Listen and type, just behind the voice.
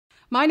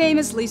My name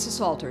is Lisa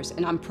Salters,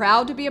 and I'm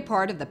proud to be a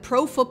part of the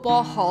Pro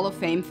Football Hall of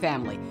Fame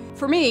family.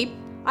 For me,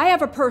 I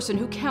have a person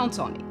who counts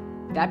on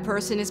me. That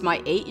person is my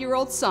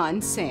 8-year-old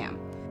son, Sam.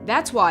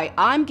 That's why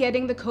I'm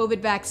getting the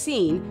COVID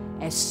vaccine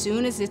as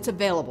soon as it's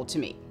available to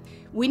me.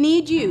 We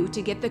need you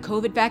to get the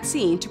COVID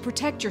vaccine to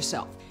protect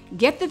yourself.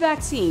 Get the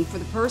vaccine for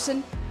the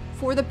person,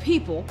 for the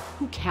people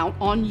who count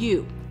on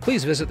you.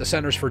 Please visit the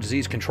Centers for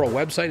Disease Control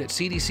website at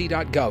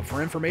cdc.gov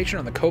for information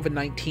on the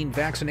COVID-19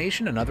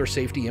 vaccination and other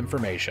safety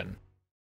information.